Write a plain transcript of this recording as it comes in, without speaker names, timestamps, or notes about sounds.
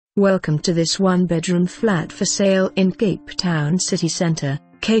Welcome to this one-bedroom flat for sale in Cape Town city centre,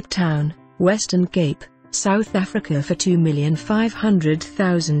 Cape Town, Western Cape, South Africa for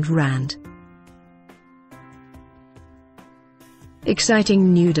R2,500,000.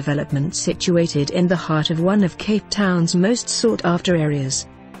 Exciting new development situated in the heart of one of Cape Town's most sought-after areas.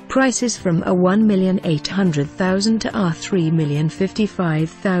 Prices from R1,800,000 to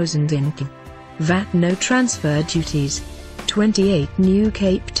R3,055,000 Incl. VAT no transfer duties. 28 new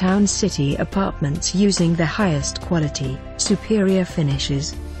Cape Town city apartments using the highest quality, superior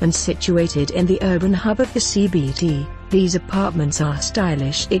finishes, and situated in the urban hub of the CBD. These apartments are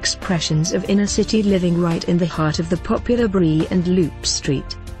stylish expressions of inner-city living right in the heart of the popular Bree and Loop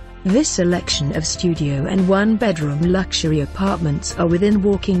Street. This selection of studio and one-bedroom luxury apartments are within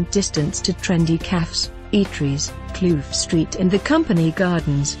walking distance to trendy cafes, eateries, Kloof Street and the Company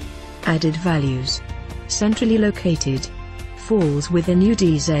Gardens. Added values. Centrally located. Falls within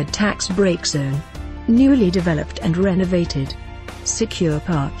UDZ tax break zone. Newly developed and renovated. Secure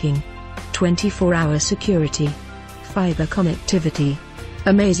parking. 24-hour security. Fiber connectivity.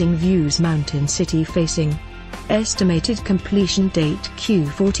 Amazing views, mountain city facing. Estimated completion date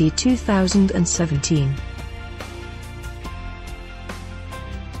Q40 2017.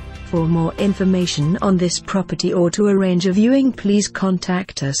 For more information on this property or to arrange a viewing, please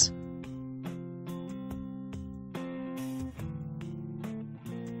contact us.